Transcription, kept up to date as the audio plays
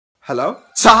Hello?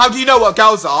 So how do you know what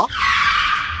girls are?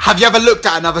 Have you ever looked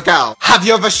at another girl? Have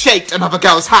you ever shaked another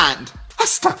girl's hand?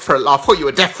 Astaghfirullah, I thought you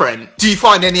were different. Do you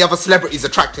find any other celebrities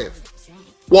attractive?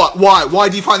 What? Why? Why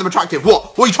do you find them attractive?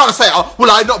 What? What are you trying to say? Will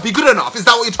I not be good enough? Is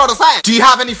that what you're trying to say? Do you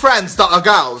have any friends that are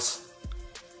girls?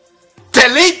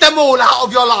 Delete them all out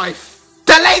of your life.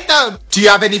 Delete them. Do you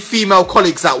have any female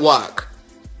colleagues at work?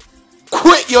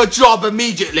 Quit your job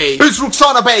immediately. Who's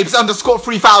Ruxana Babes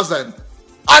 _3000?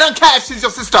 I don't care if she's your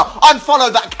sister.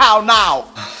 Unfollow that cow now.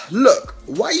 Look,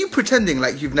 why are you pretending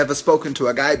like you've never spoken to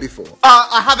a guy before?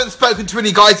 I haven't spoken to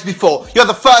any guys before. You're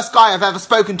the first guy I've ever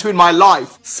spoken to in my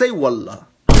life. Say wallah.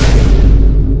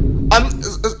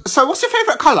 So what's your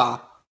favourite colour?